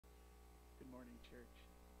Church.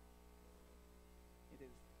 It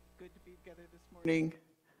is good to be together this morning.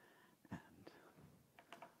 And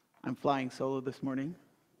I'm flying solo this morning,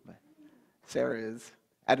 but Sarah is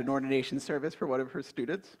at an ordination service for one of her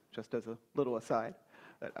students, just as a little aside.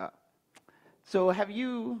 So have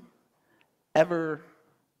you ever,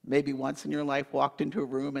 maybe once in your life, walked into a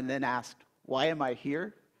room and then asked, why am I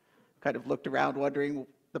here? Kind of looked around wondering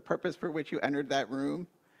the purpose for which you entered that room.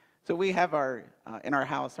 So we have in our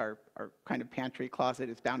house, our kind of pantry closet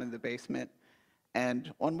is down in the basement.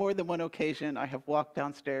 And on more than one occasion, I have walked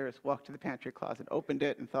downstairs, walked to the pantry closet, opened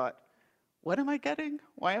it, and thought, what am I getting?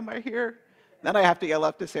 Why am I here? Then I have to yell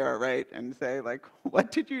up to Sarah, right, and say, like,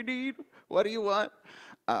 what did you need? What do you want?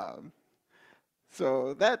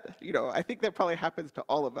 So that, I think that probably happens to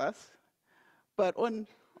all of us. But on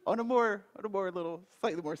a more little,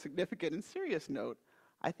 slightly more significant and serious note,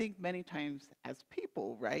 I think many times as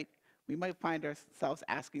people, right, we might find ourselves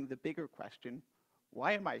asking the bigger question,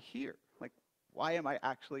 why am I here? Like, why am I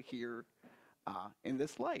actually here in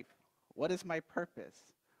this life? What is my purpose?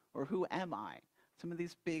 Or who am I? Some of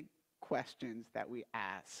these big questions that we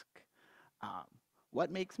ask.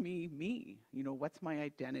 What makes me me? What's my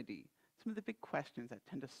identity? Some of the big questions that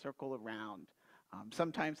tend to circle around.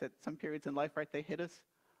 Sometimes at some periods in life, right, they hit us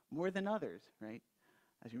more than others, right?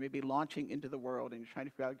 As you may be launching into the world and you're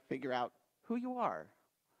trying to figure out who you are.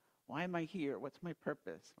 Why am I here? What's my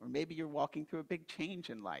purpose? Or maybe you're walking through a big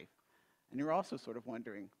change in life and you're also sort of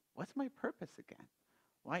wondering, what's my purpose again?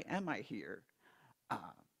 Why am I here?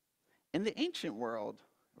 In the ancient world,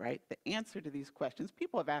 right, the answer to these questions,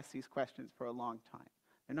 people have asked these questions for a long time.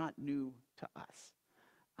 They're not new to us.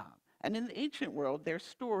 And in the ancient world, there's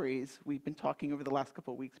stories. We've been talking over the last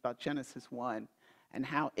couple of weeks about Genesis 1 and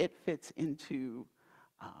how it fits into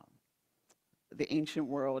the ancient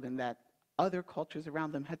world, and that other cultures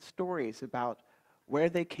around them had stories about where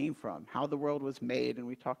they came from, how the world was made. And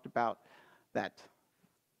we talked about that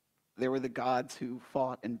there were the gods who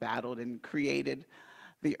fought and battled and created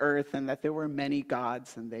the earth, and that there were many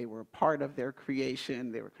gods and they were part of their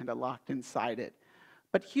creation. They were kind of locked inside it.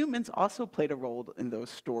 But humans also played a role in those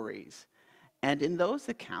stories. And in those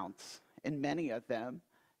accounts, in many of them,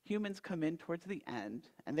 humans come in towards the end,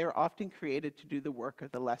 and they're often created to do the work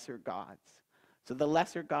of the lesser gods. So the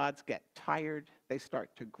lesser gods get tired, they start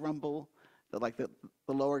to grumble, like the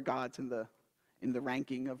lower gods in the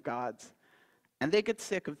ranking of gods, and they get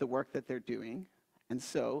sick of the work that they're doing. And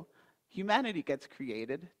so humanity gets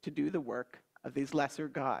created to do the work of these lesser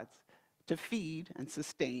gods, to feed and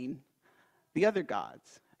sustain the other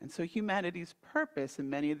gods. And so humanity's purpose in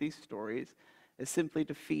many of these stories is simply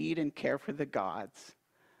to feed and care for the gods,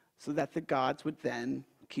 so that the gods would then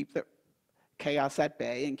keep the chaos at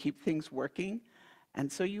bay and keep things working.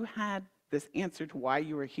 And so you had this answer to why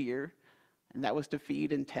you were here, and that was to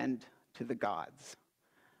feed and tend to the gods.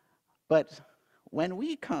 But when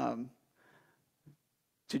we come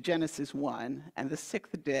to Genesis 1 and the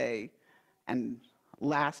sixth day and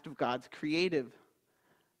last of God's creative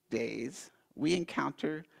days, we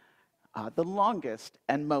encounter the longest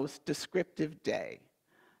and most descriptive day.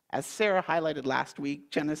 As Sarah highlighted last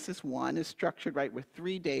week, Genesis 1 is structured right with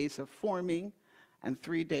 3 days of forming and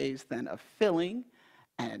 3 days then of filling.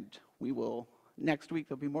 And next week,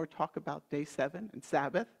 there'll be more talk about day 7 and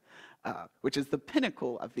Sabbath, which is the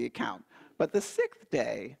pinnacle of the account. But the sixth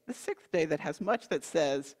day that has much that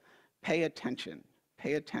says, pay attention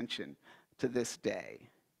to this day.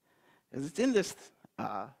 It's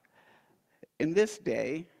in this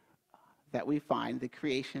day that we find the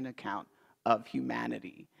creation account of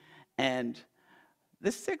humanity. And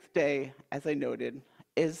the sixth day, as I noted,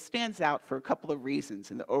 stands out for a couple of reasons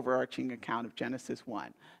in the overarching account of Genesis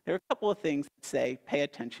 1. There are a couple of things that say, pay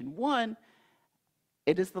attention. One,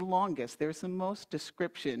 it is the longest. There's the most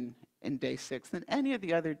description in day 6 than any of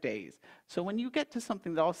the other days. So when you get to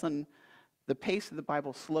something that all of a sudden the pace of the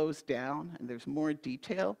Bible slows down and there's more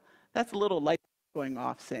detail, that's a little light going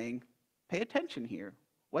off saying, pay attention here.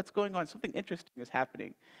 What's going on? Something interesting is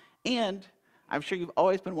happening. And I'm sure you've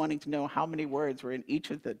always been wanting to know how many words were in each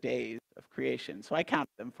of the days of creation. So I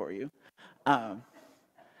counted them for you.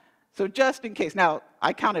 So just in case, now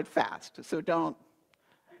I counted fast. So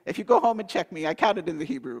if you go home and check me, I counted in the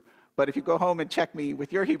Hebrew. But if you go home and check me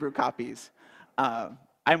with your Hebrew copies,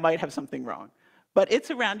 I might have something wrong. But it's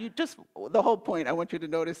around you. Just the whole point I want you to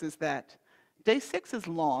notice is that day 6 is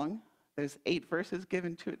long. There's 8 verses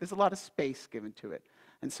given to it. There's a lot of space given to it.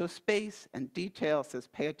 And so space and detail says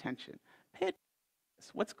pay attention. Pay attention.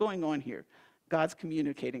 What's going on here? God's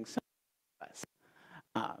communicating something to us.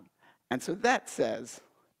 And so that says,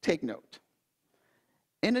 take note.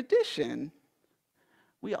 In addition,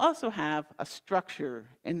 we also have a structure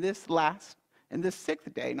in this And this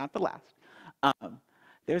sixth day, not the last,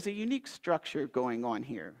 there's a unique structure going on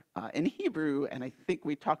here. In Hebrew, and I think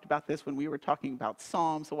we talked about this when we were talking about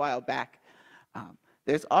Psalms a while back,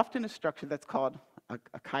 there's often a structure that's called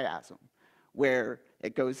a chiasm, where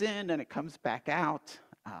it goes in and it comes back out.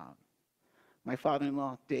 My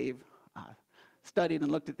father-in-law, Dave, studied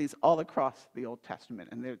and looked at these all across the Old Testament,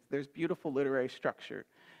 and there's beautiful literary structure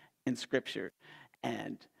in Scripture.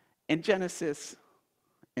 And in Genesis,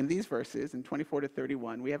 in these verses, in 24 to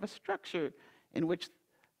 31, we have a structure in which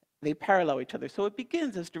they parallel each other. So it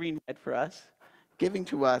begins, as Doreen read for us, giving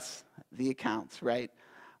to us the accounts, right,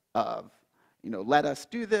 of, let us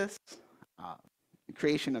do this, the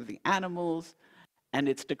creation of the animals, and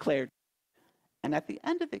it's declared. And at the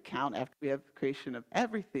end of the account, after we have creation of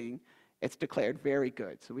everything, it's declared very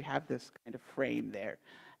good. So we have this kind of frame there.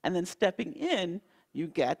 And then stepping in, you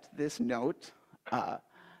get this note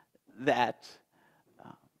that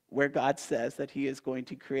where God says that he is going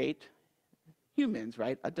to create humans,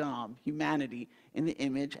 right? Adam, humanity, in the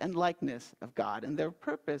image and likeness of God. And their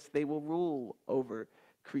purpose, they will rule over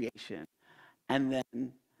creation. And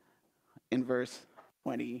then in verse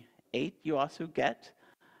 28, you also get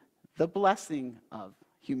the blessing of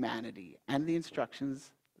humanity and the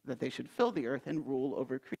instructions that they should fill the earth and rule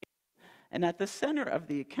over creation. And at the center of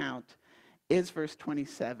the account is verse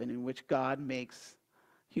 27, in which God makes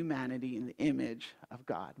humanity in the image of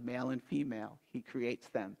God, male and female. He creates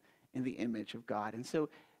them in the image of God. And so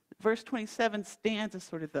verse 27 stands as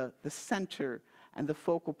sort of the center and the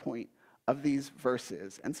focal point of these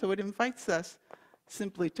verses. And so it invites us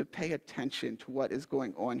simply to pay attention to what is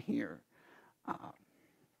going on here. And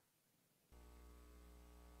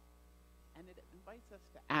it invites us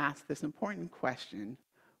to ask this important question: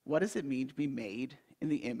 what does it mean to be made in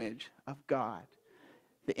the image of God?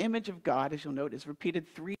 The image of God, as you'll note, is repeated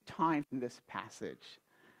 3 times in this passage,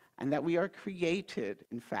 and that we are created,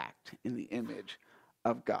 in fact, in the image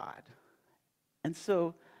of God. And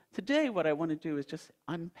so today what I want to do is just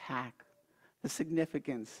unpack the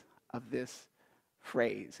significance of this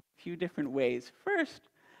phrase a few different ways. First,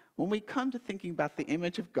 when we come to thinking about the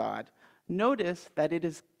image of God, notice that it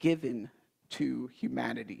is given to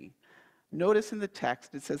humanity. Notice in the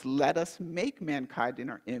text it says, "Let us make mankind in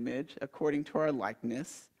our image according to our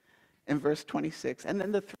likeness," in verse 26. And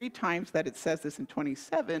then the 3 times that it says this in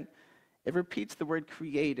 27, it repeats the word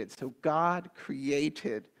created. So God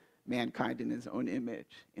created mankind in his own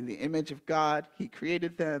image. In the image of God, he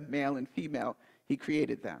created them, male and female, he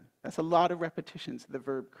created them. That's a lot of repetitions of the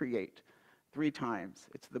verb create. 3 times.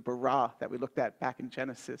 It's the bara that we looked at back in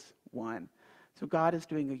Genesis 1. So God is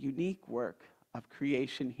doing a unique work of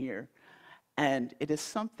creation here. And it is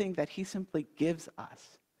something that he simply gives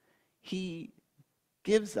us. He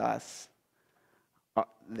gives us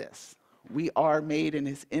this. We are made in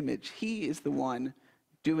his image. He is the one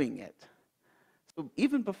doing it. So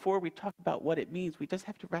even before we talk about what it means, we just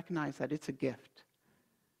have to recognize that it's a gift.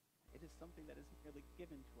 It is something that is merely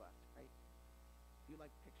given to us, right? If you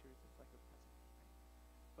like pictures, it's like a present,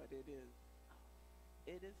 right? But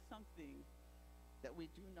it is something that we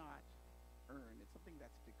do not earn. It's something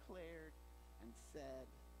that's declared and said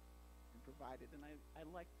and provided. And I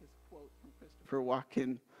like this quote from Christopher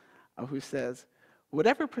Walken, who says,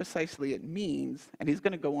 "Whatever precisely it means," and he's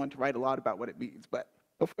going to go on to write a lot about what it means, but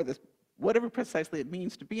before this, whatever precisely it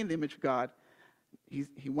means to be in the image of God,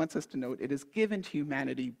 he wants us to note it is given to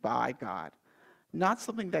humanity by God, not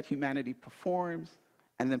something that humanity performs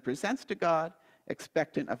and then presents to God,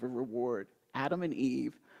 expectant of a reward. Adam and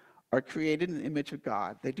Eve are created in the image of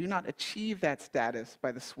God. They do not achieve that status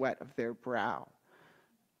by the sweat of their brow.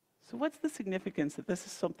 So what's the significance that this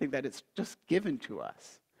is something that is just given to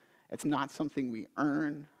us? It's not something we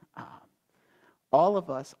earn. All of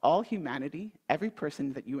us, all humanity, every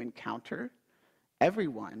person that you encounter,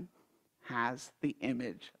 everyone has the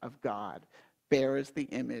image of God, bears the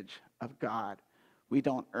image of God. We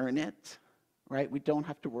don't earn it, right? We don't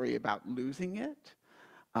have to worry about losing it.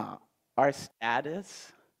 Our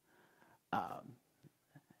status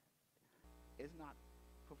is not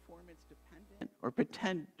performance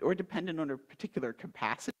dependent or dependent on a particular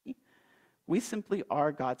capacity. We simply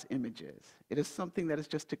are God's images. It is something that is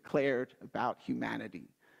just declared about humanity.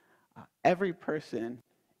 Every person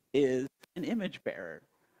is an image bearer.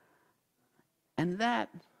 And that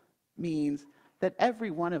means that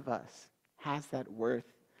every one of us has that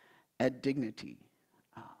worth and dignity.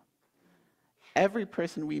 Every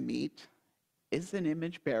person we meet is an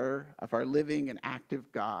image bearer of our living and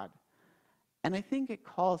active God. And I think it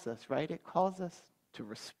calls us, right? It calls us to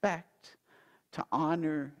respect, to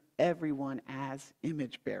honor everyone as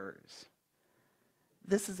image bearers.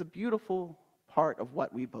 This is a beautiful part of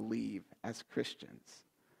what we believe as Christians,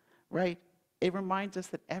 right? It reminds us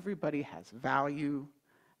that everybody has value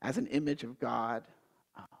as an image of God,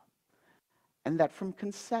 uh, and that from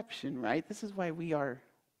conception, right? This is why we are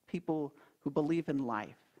people who believe in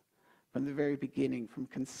life from the very beginning. From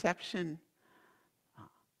conception, uh,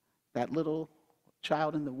 that little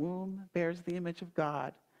child in the womb bears the image of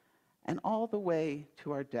God, and all the way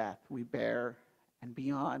to our death, we bear, and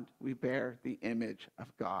beyond, we bear the image of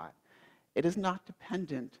God. It is not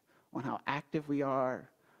dependent on how active we are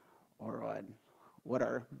or on what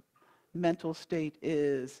our mental state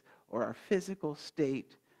is or our physical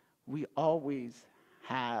state. We always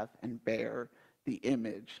have and bear the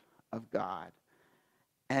image of God.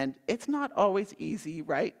 And it's not always easy,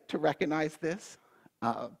 right, to recognize this,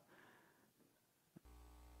 but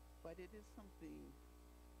it is something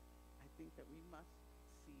I think that we must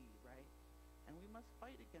see, right? And we must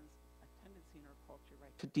fight against a tendency in our culture,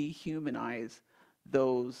 right, to dehumanize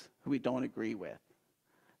those who we don't agree with.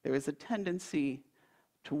 There is a tendency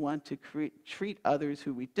to want to treat others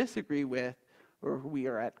who we disagree with or who we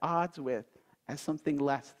are at odds with as something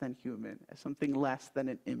less than human, as something less than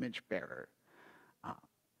an image bearer. Uh,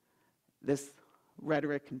 this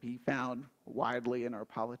rhetoric can be found widely in our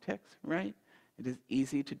politics, right? It is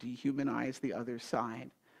easy to dehumanize the other side,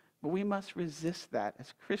 but we must resist that.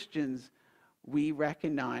 As Christians, we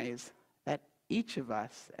recognize that each of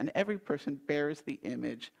us and every person bears the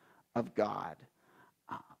image of God.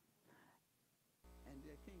 And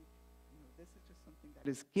I think this is just something that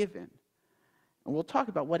is given. And we'll talk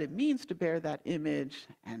about what it means to bear that image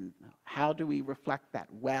and how do we reflect that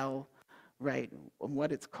well, right, and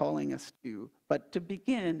what it's calling us to. But to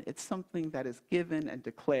begin, it's something that is given and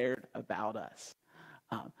declared about us.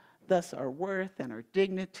 Thus, our worth and our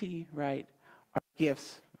dignity, right, are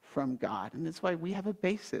gifts from God. And that's why we have a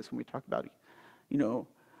basis when we talk about,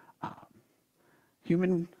 um,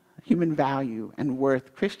 human value and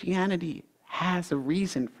worth. Christianity has a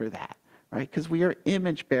reason for that, right? Because we are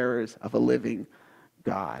image bearers of a living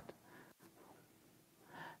God.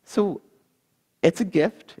 So it's a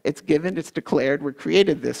gift, it's given, it's declared, we're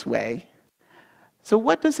created this way. So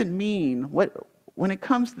what does it mean? When it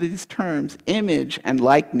comes to these terms, image and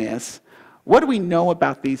likeness, what do we know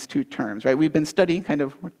about these two terms, right? We've been studying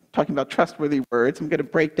we're talking about trustworthy words. I'm going to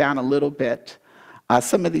break down a little bit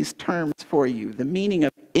some of these terms for you. The meaning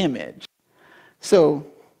of image. So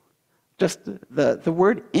just the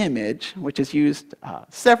word image, which is used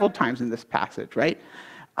several times in this passage, right?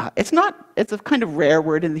 It's a kind of rare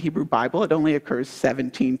word in the Hebrew Bible. It only occurs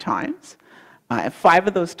 17 times. And 5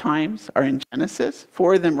 of those times are in Genesis,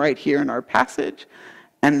 4 of them right here in our passage.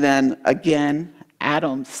 And then again,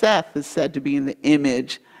 Adam, Seth, is said to be in the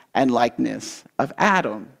image and likeness of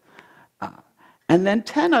Adam. And then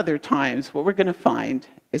 10 other times, what we're going to find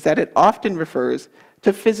is that it often refers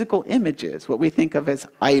to physical images, what we think of as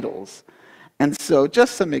idols. And so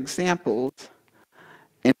just some examples.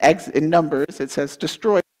 In Numbers, it says,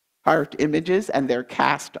 destroy carved images and their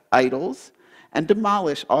cast idols, and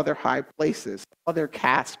demolish all their high places, all their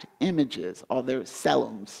cast images, all their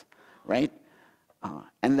selums, right?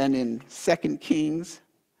 And then in 2 Kings,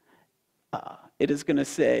 it is going to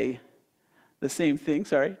say the same thing.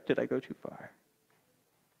 Sorry, did I go too far?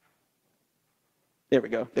 There we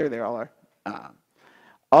go. There they all are.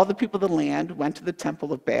 All the people of the land went to the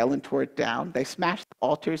temple of Baal and tore it down. They smashed the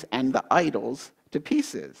altars and the idols to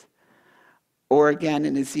pieces. Or again,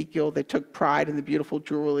 in Ezekiel, they took pride in the beautiful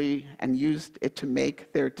jewelry and used it to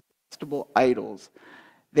make their detestable idols.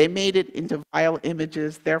 They made it into vile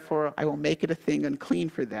images, therefore I will make it a thing unclean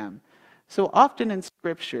for them. So often in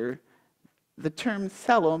Scripture, the term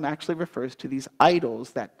selom actually refers to these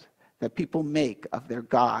idols that people make of their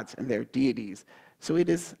gods and their deities. So it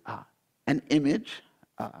is an image.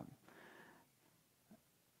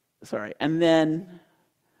 And then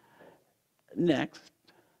next,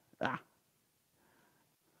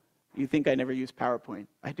 you think I never use PowerPoint?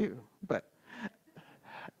 I do, but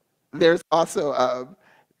there's also,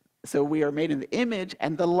 so we are made in the image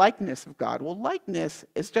and the likeness of God. Well, likeness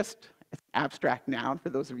is just an abstract noun for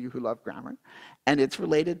those of you who love grammar, and it's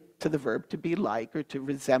related to the verb to be like or to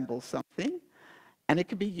resemble something, and it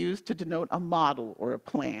can be used to denote a model or a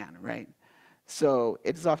plan, right? So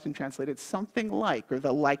it is often translated something like or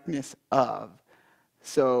the likeness of.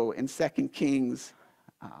 So in 2 Kings,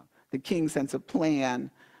 the king sends a plan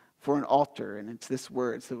for an altar, and it's this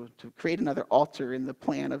word. So to create another altar in the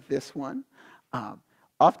plan of this one.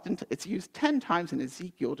 Often it's used 10 times in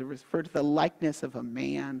Ezekiel to refer to the likeness of a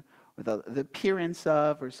man or the appearance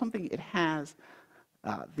of or something. It has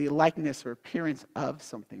the likeness or appearance of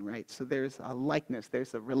something, right? So there's a likeness,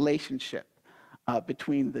 there's a relationship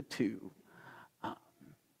between the two.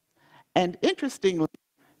 And interestingly,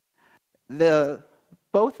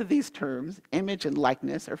 both of these terms, image and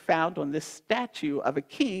likeness, are found on this statue of a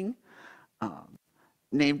king um,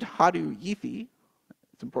 named Hadu Yifi.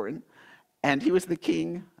 It's important. And he was the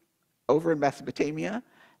king over in Mesopotamia,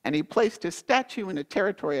 and he placed his statue in a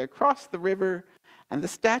territory across the river, and the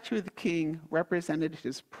statue of the king represented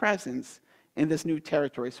his presence in this new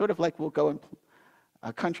territory, sort of like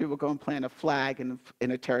a country will go and plant a flag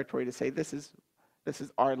in a territory to say, this is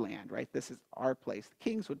our land, right? This is our place. The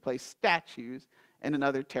kings would place statues in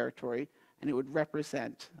another territory, and it would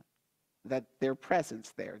represent that their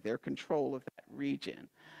presence there, their control of that region.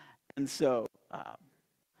 And so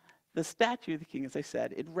the statue of the king, as I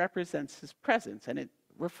said, it represents his presence, and it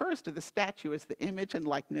refers to the statue as the image and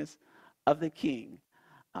likeness of the king.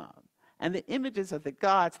 And the images of the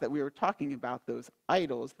gods that we were talking about, those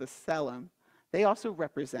idols, the Selim, they also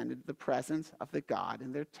represented the presence of the god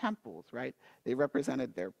in their temples, right? They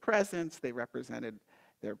represented their presence, they represented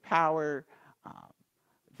their power,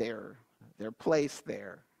 their place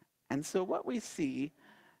there. And so what we see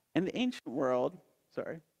in the ancient world,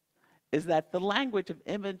 is that the language of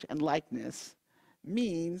image and likeness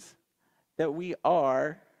means that we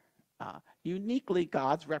are uniquely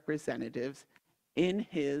God's representatives in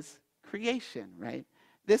his creation, right?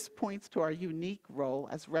 This points to our unique role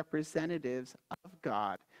as representatives of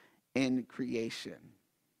God in creation.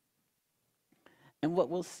 And what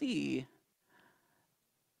we'll see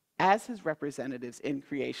as his representatives in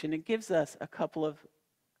creation, it gives us a couple of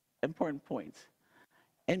important points.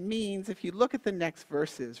 It means, if you look at the next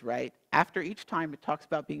verses, right, after each time it talks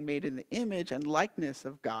about being made in the image and likeness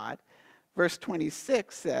of God, verse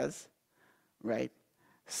 26 says, right,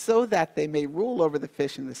 so that they may rule over the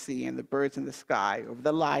fish in the sea and the birds in the sky, over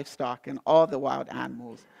the livestock and all the wild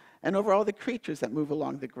animals, and over all the creatures that move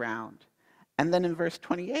along the ground. And then in verse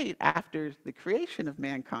 28, after the creation of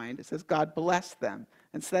mankind, it says, God blessed them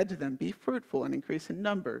and said to them, be fruitful and increase in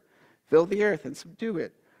number, fill the earth and subdue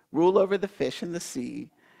it, rule over the fish in the sea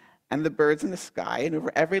and the birds in the sky, and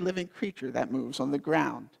over every living creature that moves on the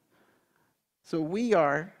ground. So we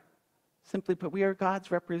are, simply put, we are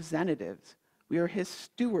God's representatives. We are his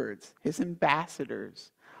stewards, his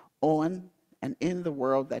ambassadors on and in the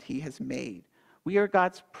world that he has made. We are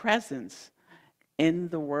God's presence in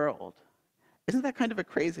the world. Isn't that kind of a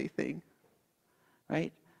crazy thing,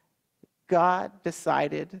 right? God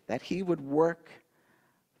decided that he would work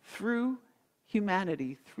through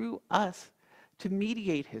humanity, through us, to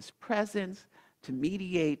mediate his presence, to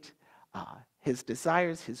mediate his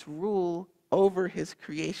desires, his rule over his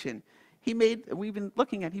creation. We've been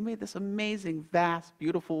looking at, he made this amazing, vast,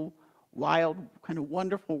 beautiful, wild, kind of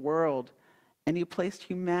wonderful world, and he placed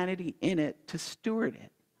humanity in it to steward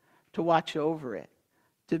it, to watch over it,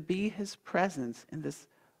 to be his presence in this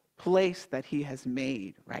place that he has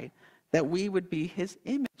made, right? That we would be his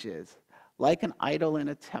images, like an idol in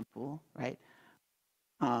a temple, right?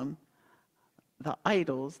 The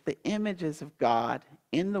idols, the images of God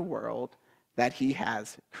in the world that he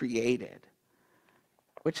has created.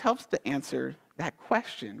 Which helps to answer that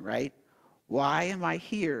question, right? Why am I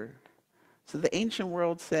here? So the ancient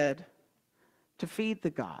world said, to feed the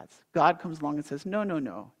gods. God comes along and says, no, no,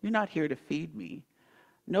 no, you're not here to feed me.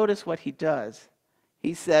 Notice what he does.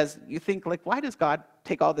 He says, you think, like, why does God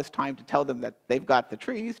take all this time to tell them that they've got the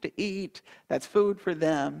trees to eat, that's food for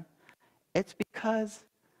them? It's because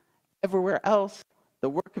everywhere else, the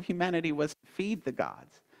work of humanity was to feed the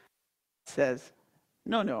gods. He says,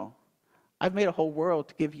 no, no, I've made a whole world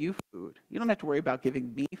to give you food. You don't have to worry about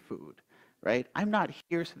giving me food, right? I'm not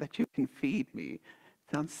here so that you can feed me.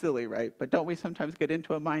 Sounds silly, right? But don't we sometimes get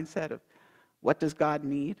into a mindset of what does God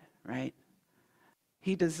need, right?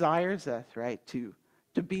 He desires us, right, to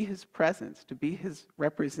be his presence, to be his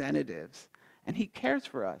representatives. And he cares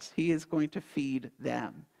for us. He is going to feed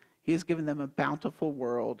them. He has given them a bountiful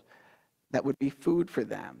world that would be food for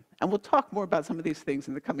them. And we'll talk more about some of these things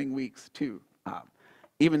in the coming weeks, too.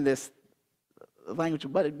 Even this language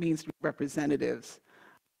of what it means to be representatives,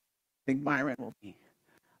 I think Myron will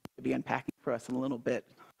be unpacking for us in a little bit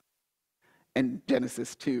in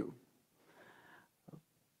Genesis 2.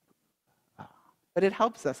 But it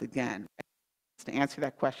helps us, again, to answer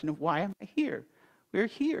that question of why am I here? We're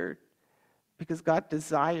here because God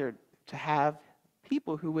desired to have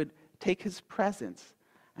people who would take his presence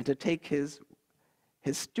and to take his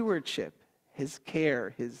stewardship, his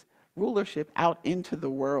care, his rulership out into the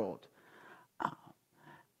world.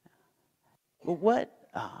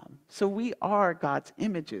 So we are God's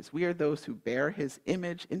images. We are those who bear his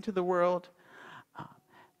image into the world.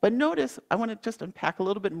 But notice, I want to just unpack a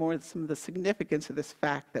little bit more some of the significance of this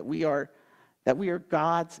fact that we are that we are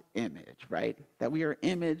God's image, right? That we are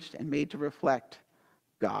imaged and made to reflect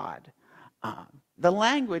God. The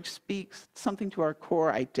language speaks something to our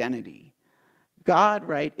core identity. God,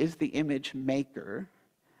 right, is the image maker,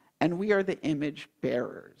 and we are the image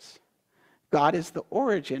bearers. God is the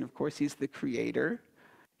origin, of course, he's the creator,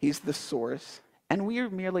 he's the source, and we are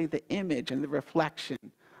merely the image and the reflection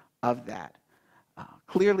of that.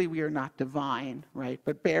 Clearly, we are not divine, right,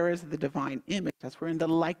 but bearers of the divine image, as we're in the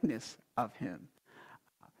likeness of him.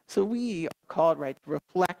 So we are called, right, to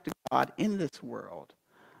reflect God in this world.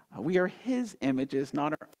 We are his images,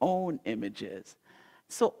 not our own images.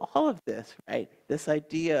 So all of this, right, this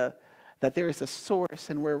idea that there is a source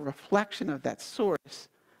and we're a reflection of that source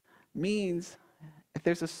means if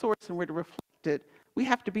there's a source and we're to reflect it, we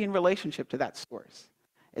have to be in relationship to that source.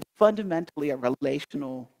 It's fundamentally a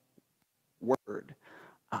relational word.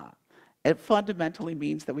 It fundamentally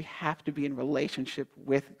means that we have to be in relationship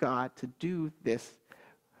with God to do this,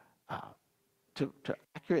 to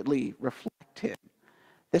accurately reflect him.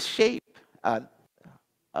 The shape, a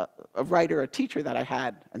writer, a teacher that I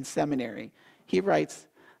had in seminary, he writes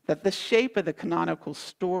that the shape of the canonical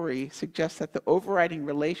story suggests that the overriding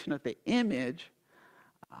relation of the image,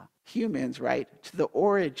 humans, right, to the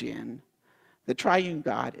origin, the triune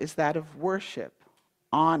God, is that of worship,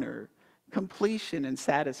 honor, completion, and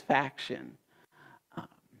satisfaction.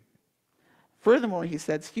 Furthermore, he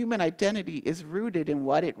says, human identity is rooted in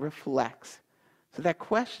what it reflects. So that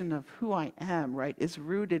question of who I am, right, is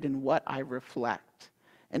rooted in what I reflect.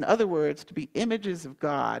 In other words, to be images of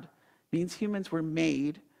God means humans were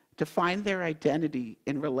made to find their identity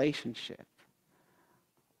in relationship.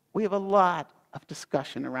 We have a lot of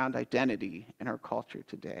discussion around identity in our culture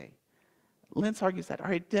today. Lentz argues that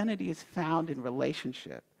our identity is found in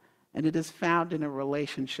relationship, and it is found in a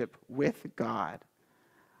relationship with God.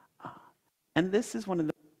 And this is one of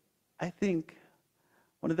the, I think,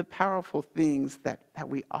 one of the powerful things that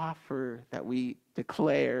we offer, that we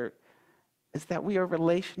declare, is that we are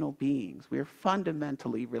relational beings. We are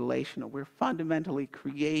fundamentally relational. We're fundamentally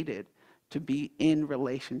created to be in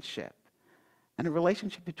relationship. And a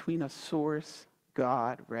relationship between a source,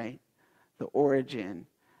 God, right, the origin,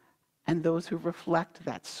 and those who reflect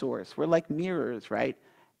that source. We're like mirrors, right?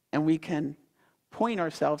 And we can point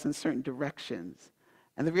ourselves in certain directions.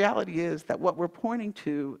 And the reality is that what we're pointing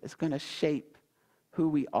to is going to shape who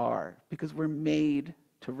we are, because we're made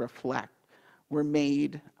to reflect. We're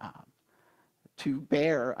made to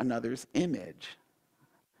bear another's image.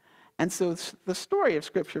 And so the story of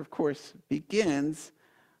Scripture, of course, begins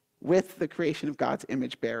with the creation of God's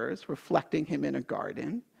image bearers, reflecting him in a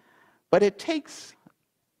garden. But it takes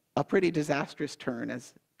a pretty disastrous turn,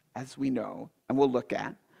 as we know, and we'll look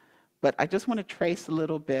at. But I just want to trace a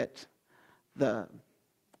little bit the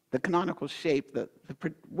canonical shape,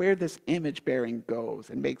 where this image bearing goes,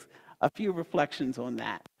 and makes a few reflections on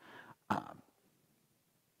that.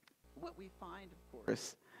 What we find, of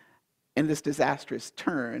course, in this disastrous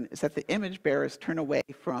turn is that the image bearers turn away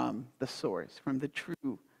from the source, from the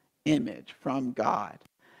true image, from God.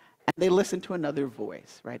 And they listen to another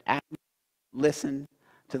voice, right? Adam listened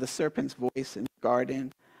to the serpent's voice in the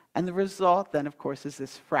garden. And the result then, of course, is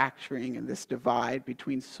this fracturing and this divide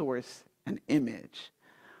between source and image.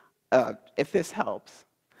 If this helps,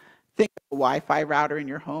 think of a Wi-Fi router in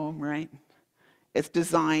your home, right? It's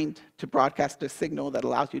designed to broadcast a signal that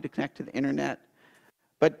allows you to connect to the internet.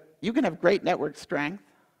 But you can have great network strength.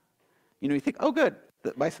 You know, you think, oh, good,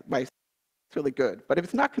 it's really good. But if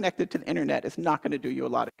it's not connected to the internet, it's not going to do you a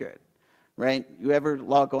lot of good, right? You ever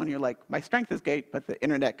log on, you're like, my strength is great, but the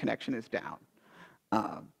internet connection is down.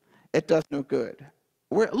 It does no good.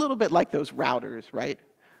 We're a little bit like those routers, right?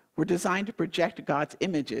 We're designed to project God's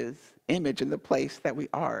image in the place that we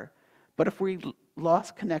are. But if we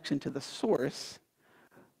lost connection to the source,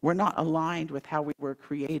 we're not aligned with how we were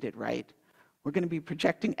created, right? We're going to be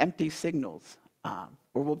projecting empty signals,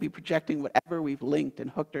 or we'll be projecting whatever we've linked and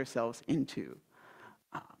hooked ourselves into.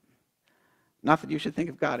 Not that you should think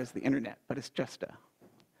of God as the internet, but it's just a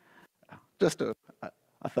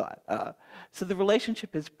thought. So the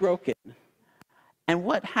relationship is broken. And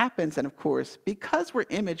what happens, and of course, because we're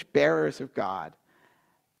image bearers of God,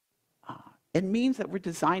 it means that we're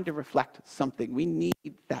designed to reflect something. We need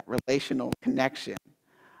that relational connection.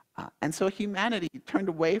 And so humanity turned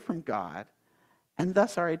away from God, and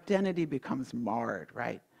thus our identity becomes marred,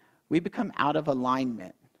 right? We become out of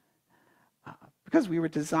alignment. Because we were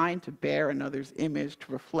designed to bear another's image,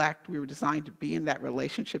 to reflect, we were designed to be in that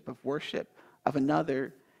relationship of worship of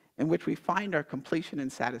another, in which we find our completion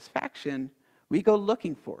and satisfaction. We go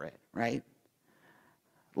looking for it, right?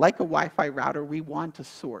 Like a Wi-Fi router, we want a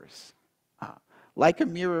source. Like a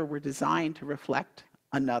mirror, we're designed to reflect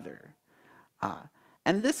another. Uh,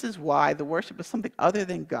 and this is why the worship of something other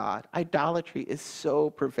than God, idolatry, is so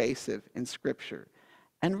pervasive in Scripture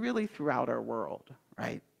and really throughout our world,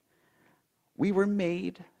 right? We were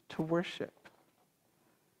made to worship.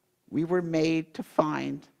 We were made to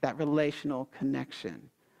find that relational connection.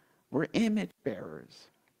 We're image bearers.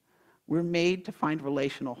 We're made to find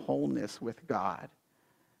relational wholeness with God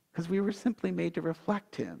because we were simply made to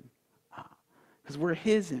reflect him, because we're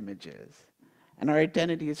his images. And our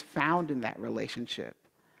identity is found in that relationship.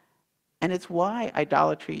 And it's why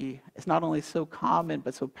idolatry is not only so common,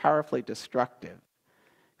 but so powerfully destructive.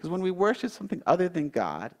 Because when we worship something other than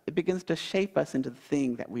God, it begins to shape us into the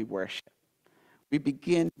thing that we worship. We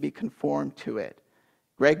begin to be conformed to it.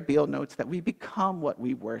 Greg Beale notes that we become what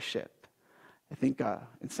we worship. I think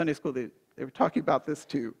in Sunday school they were talking about this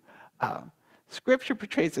too. Scripture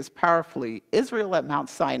portrays this powerfully. Israel at Mount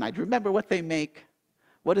Sinai, do you remember what they make?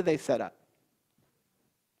 What do they set up?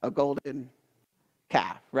 A golden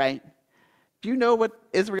calf, right? Do you know what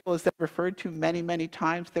Israel is referred to many, many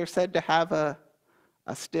times? They're said to have a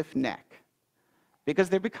stiff neck because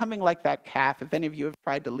they're becoming like that calf. If any of you have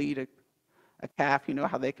tried to lead a calf, you know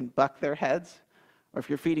how they can buck their heads? Or if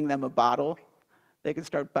you're feeding them a bottle, they can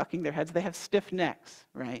start bucking their heads. They have stiff necks,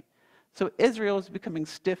 right? So Israel is becoming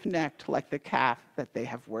stiff-necked like the calf that they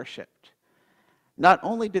have worshipped. Not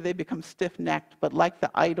only do they become stiff-necked, but like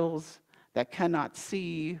the idols that cannot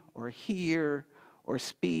see or hear or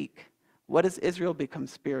speak, what does Israel become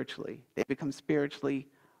spiritually? They become spiritually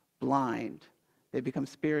blind. They become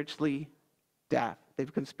spiritually deaf. They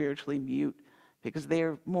become spiritually mute because they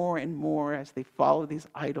are more and more, as they follow these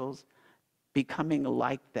idols, becoming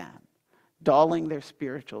like them, dulling their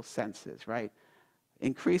spiritual senses, right?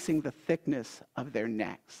 Increasing the thickness of their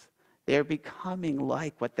necks. They are becoming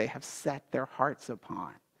like what they have set their hearts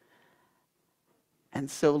upon. And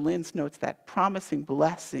so Linz notes that promising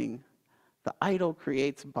blessing, the idol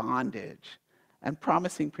creates bondage, and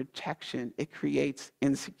promising protection, it creates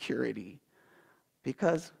insecurity.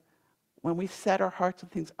 Because when we set our hearts on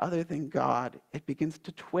things other than God, it begins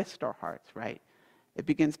to twist our hearts, right? It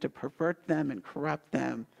begins to pervert them and corrupt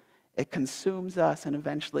them. It consumes us, and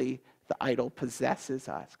eventually the idol possesses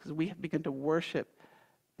us because we have begun to worship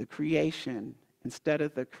the creation instead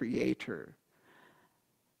of the creator.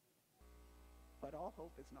 But all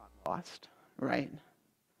hope is not lost, right?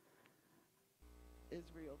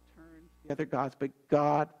 Israel turned to the other gods, but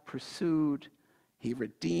God pursued. He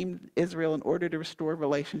redeemed Israel in order to restore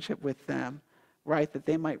relationship with them, right? That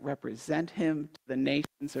they might represent him to the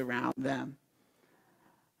nations around them.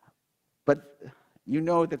 But you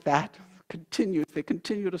know that continues. They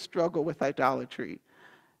continue to struggle with idolatry.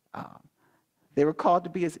 They were called to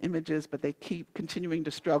be his images, but they keep continuing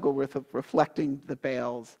to struggle with reflecting the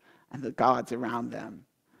Baals and the gods around them.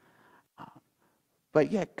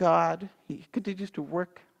 But yet God, he continues to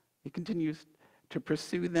work. He continues to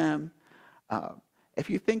pursue them. If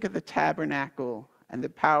you think of the tabernacle and the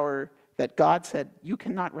power that God said, you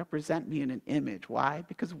cannot represent me in an image. Why?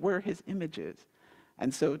 Because we're his images.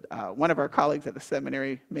 And so one of our colleagues at the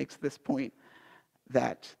seminary makes this point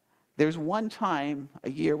that there's one time a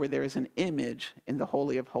year where there is an image in the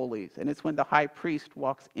Holy of Holies, and it's when the high priest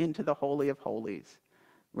walks into the Holy of Holies,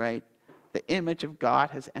 right? The image of God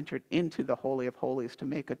has entered into the Holy of Holies to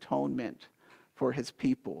make atonement for his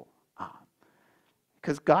people.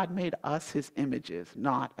 Because God made us his images,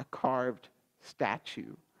 not a carved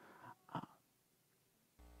statue.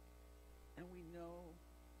 And we know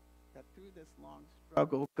that through this long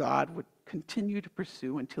struggle, God would continue to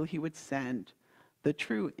pursue until he would send the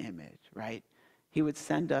true image, right? He would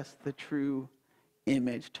send us the true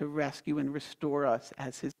image to rescue and restore us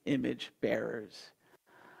as his image bearers.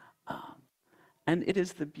 And it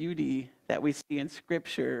is the beauty that we see in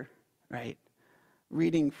Scripture, right?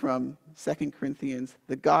 Reading from 2 Corinthians,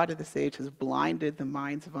 the God of this age has blinded the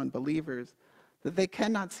minds of unbelievers that they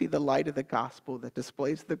cannot see the light of the gospel that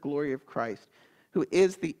displays the glory of Christ, who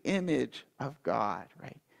is the image of God,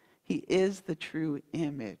 right? He is the true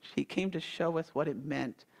image. He came to show us what it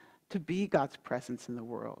meant to be God's presence in the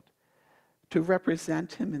world, to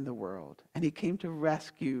represent him in the world. And he came to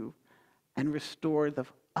rescue and restore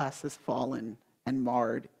us as fallen and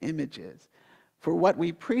marred images. For what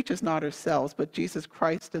we preach is not ourselves, but Jesus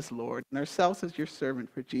Christ as Lord, and ourselves as your servant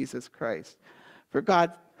for Jesus Christ. For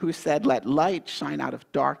God, who said, let light shine out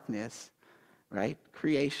of darkness, right?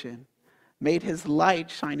 Creation, made his light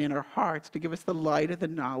shine in our hearts to give us the light of the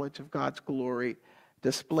knowledge of God's glory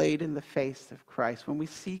displayed in the face of Christ. When we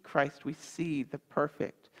see Christ, we see the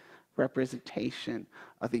perfect representation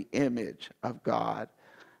of the image of God.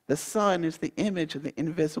 The Son is the image of the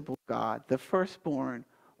invisible God, the firstborn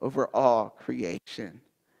over all creation.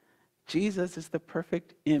 Jesus is the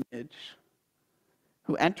perfect image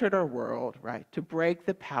who entered our world, right, to break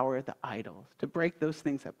the power of the idols, to break those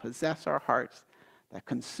things that possess our hearts, that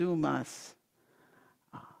consume us,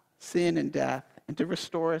 sin and death, and to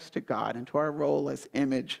restore us to God and to our role as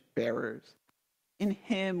image bearers. In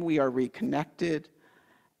him we are reconnected,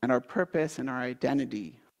 and our purpose and our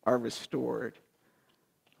identity are restored.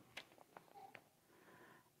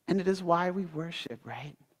 And it is why we worship,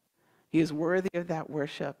 right? He is worthy of that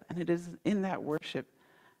worship, and it is in that worship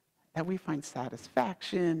that we find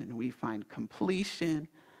satisfaction and we find completion,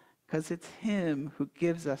 because it's him who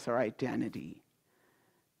gives us our identity.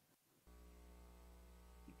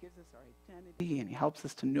 He gives us our identity, and he helps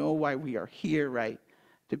us to know why we are here, right?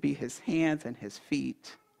 To be his hands and his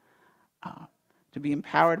feet, to be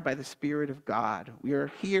empowered by the Spirit of God. We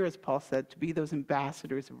are here, as Paul said, to be those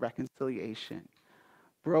ambassadors of reconciliation,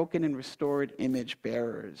 broken and restored image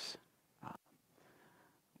bearers.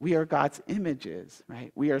 We are God's images,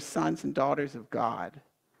 right? We are sons and daughters of God.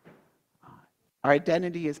 Our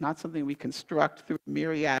identity is not something we construct through a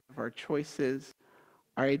myriad of our choices.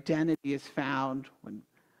 Our identity is found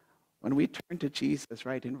when we turn to Jesus,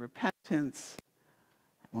 right, in repentance,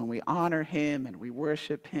 when we honor him and we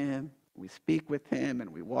worship him, we speak with him and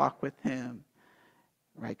we walk with him,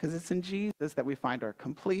 right? Because it's in Jesus that we find our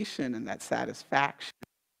completion and that satisfaction.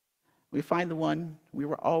 We find the one we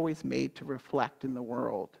were always made to reflect in the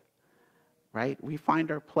world, right? We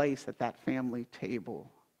find our place at that family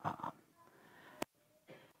table.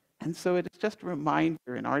 And so it is just a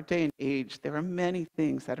reminder, in our day and age, there are many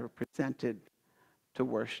things that are presented to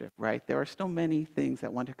worship, right? There are still many things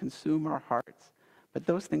that want to consume our hearts, but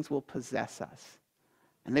those things will possess us.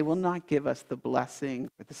 And they will not give us the blessing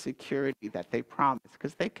or the security that they promise,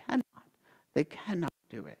 because they cannot. They cannot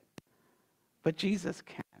do it. But Jesus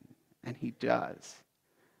can, and he does.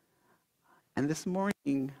 And this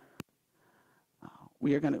morning,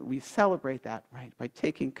 we celebrate that, right, by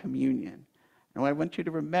taking communion. And I want you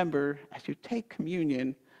to remember, as you take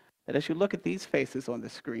communion, that as you look at these faces on the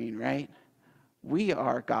screen, right, we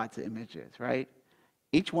are God's images, right?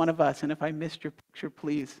 Each one of us, and if I missed your picture,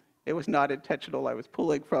 please, it was not intentional. I was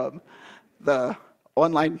pulling from the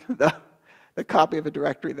online, the copy of a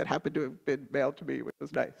directory that happened to have been mailed to me, which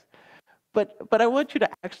was nice. But I want you to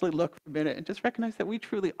actually look for a minute and just recognize that we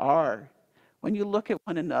truly are. When you look at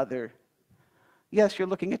one another, yes, you're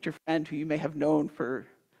looking at your friend who you may have known for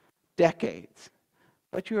decades,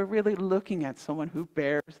 but you are really looking at someone who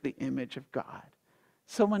bears the image of God,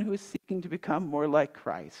 someone who is seeking to become more like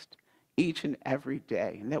Christ each and every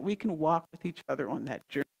day, and that we can walk with each other on that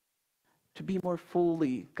journey to be more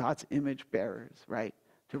fully God's image bearers, right?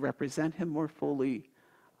 To represent him more fully,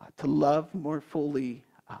 to love more fully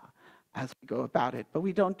as we go about it. But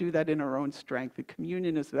we don't do that in our own strength. The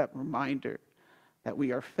communion is that reminder that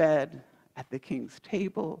we are fed at the King's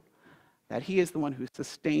table, that he is the one who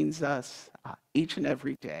sustains us each and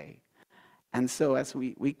every day. And so as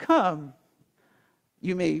we come,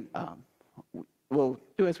 you may, we'll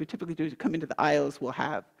do as we typically do, to come into the aisles,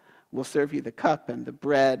 we'll serve you the cup, and the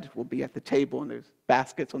bread will be at the table, and there's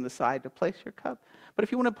baskets on the side to place your cup. But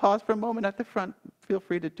if you want to pause for a moment at the front, feel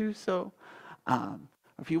free to do so.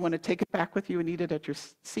 If you want to take it back with you and eat it at your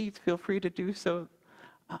seats, feel free to do so.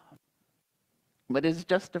 But it's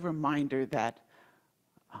just a reminder that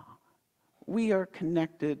we are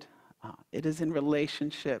connected. It is in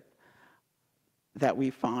relationship that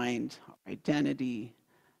we find our identity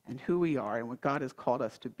and who we are and what God has called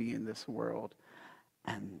us to be in this world.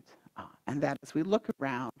 And that as we look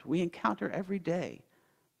around, we encounter every day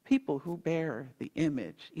people who bear the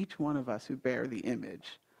image, each one of us who bear the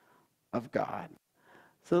image of God.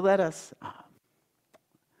 So let's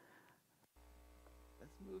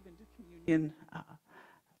move into communion.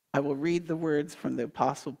 I will read the words from the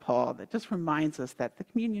Apostle Paul that just reminds us that the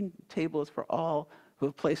communion table is for all who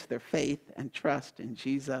have placed their faith and trust in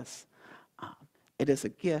Jesus. It is a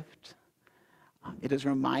gift. It is a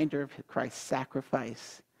reminder of Christ's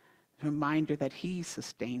sacrifice, a reminder that he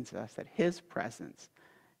sustains us, that his presence,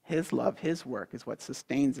 his love, his work is what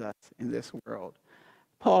sustains us in this world.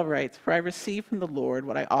 Paul writes, "For I received from the Lord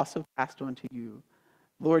what I also passed on to you.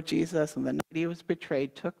 Lord Jesus, on the night he was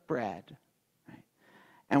betrayed, took bread. Right?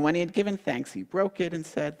 And when he had given thanks, he broke it and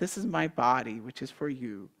said, 'This is my body, which is for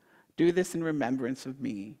you. Do this in remembrance of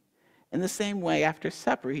me.' In the same way, after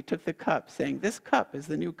supper, he took the cup, saying, 'This cup is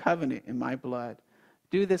the new covenant in my blood.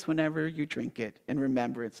 Do this whenever you drink it in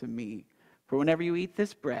remembrance of me. For whenever you eat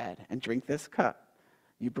this bread and drink this cup,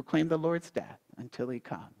 you proclaim the Lord's death until he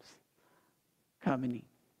comes.'" Come and eat.